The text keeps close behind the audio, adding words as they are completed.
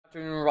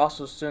Good afternoon,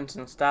 Russell students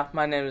and staff.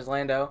 My name is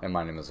Lando, And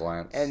my name is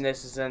Lance. and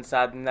this is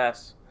Inside the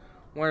Nest.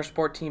 Winter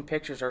sport team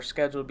pictures are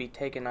scheduled to be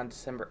taken on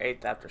December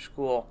 8th after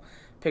school.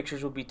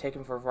 Pictures will be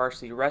taken for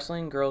varsity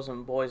wrestling, girls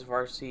and boys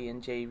varsity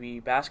and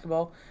JV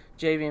basketball,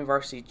 JV and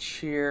varsity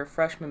cheer,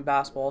 freshman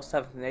basketball,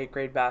 7th and 8th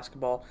grade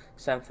basketball,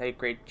 7th and 8th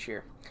grade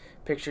cheer.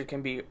 Pictures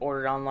can be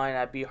ordered online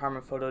at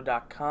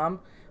bharmonphoto.com.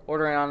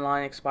 Ordering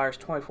online expires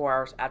 24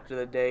 hours after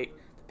the date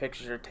the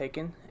pictures are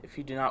taken. If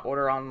you do not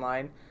order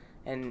online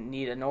and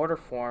need an order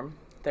form,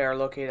 they are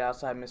located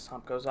outside Ms.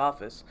 Tomko's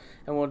office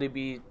and will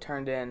be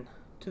turned in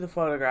to the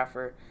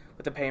photographer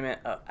with the payment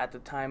at the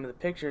time of the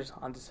pictures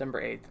on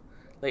December 8th.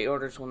 Late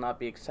orders will not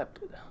be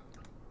accepted.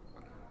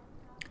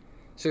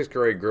 6th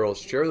grade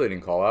girls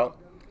cheerleading call out.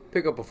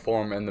 Pick up a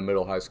form in the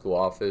middle high school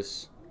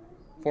office.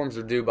 Forms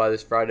are due by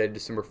this Friday,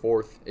 December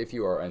 4th, if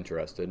you are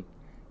interested,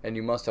 and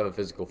you must have a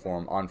physical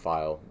form on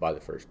file by the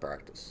first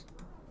practice.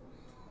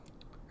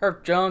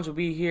 Herb Jones will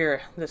be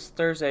here this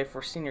Thursday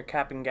for senior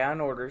cap and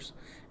gown orders.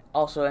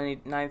 Also, any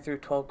 9th through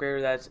 12th grader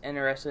that's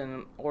interested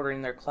in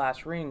ordering their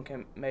class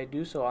ring may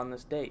do so on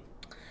this date.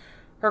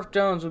 Herb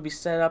Jones will be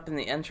set up in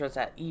the entrance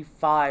at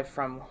E5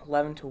 from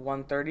 11 to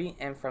 1:30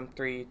 and from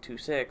 3 to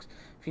 6.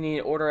 If you need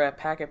to order a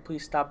packet,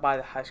 please stop by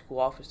the high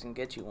school office and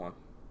get you one.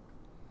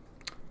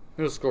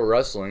 Middle school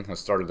wrestling has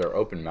started their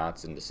open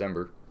mats in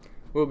December.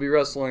 We'll be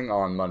wrestling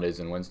on Mondays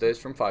and Wednesdays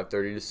from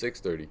 5:30 to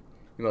 6:30.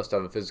 You must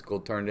have a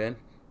physical turned in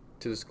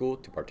to the school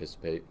to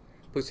participate.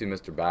 Please see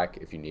Mr. Back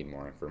if you need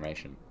more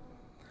information.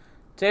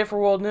 Today for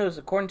World News,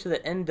 according to the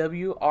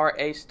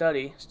NWRA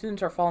study,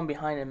 students are falling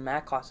behind in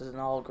math classes in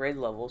all grade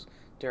levels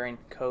during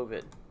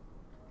COVID.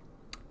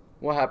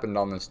 What happened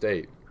on this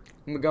date?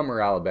 In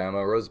Montgomery,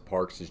 Alabama, Rosa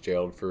Parks is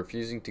jailed for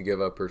refusing to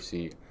give up her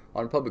seat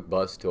on a public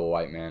bus to a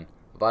white man,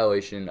 a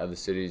violation of the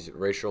city's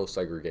racial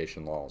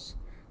segregation laws.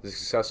 The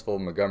successful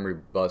Montgomery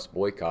bus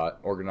boycott,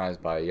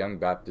 organized by a young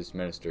Baptist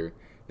minister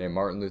named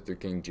Martin Luther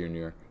King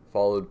Jr.,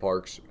 followed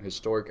Parks'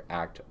 historic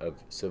act of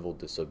civil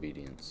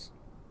disobedience.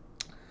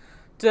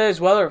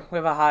 Today's weather, we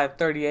have a high of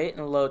 38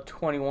 and a low of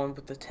 21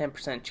 with a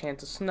 10%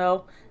 chance of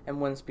snow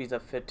and wind speeds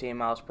of 15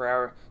 miles per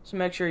hour. So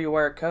make sure you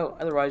wear a coat,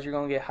 otherwise you're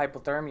going to get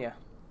hypothermia.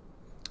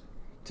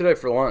 Today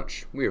for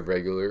lunch, we have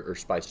regular or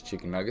spiced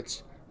chicken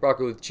nuggets,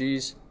 broccoli with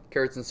cheese,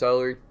 carrots and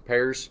celery,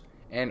 pears,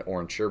 and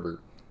orange sherbet.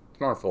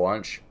 Tomorrow for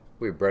lunch,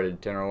 we have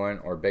breaded tenderloin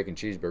or bacon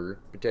cheeseburger,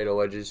 potato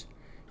wedges,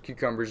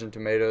 cucumbers and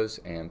tomatoes,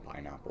 and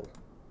pineapple.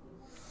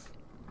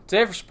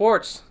 Today for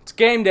sports, it's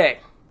game day.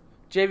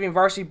 JV and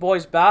varsity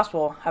boys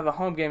basketball have a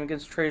home game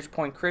against Traders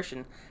Point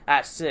Christian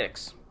at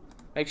 6.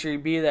 Make sure you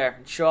be there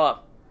and show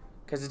up,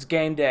 because it's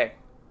game day.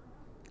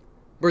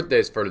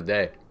 Birthdays for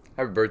today.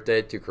 Happy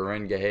birthday to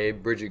Corinne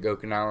Gahabe, Bridget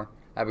Gokenauer,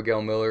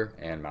 Abigail Miller,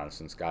 and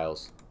Madison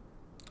Skiles.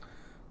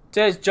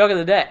 Today's jug of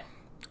the day.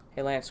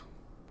 Hey Lance,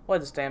 what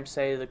did the stamp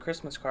say to the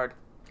Christmas card?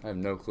 I have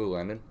no clue,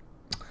 Landon.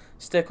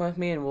 Stick with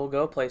me and we'll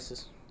go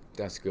places.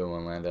 That's a good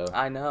one, Lando.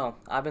 I know.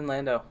 I've been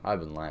Lando. I've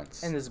been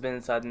Lance. And this has been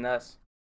Inside the Nest.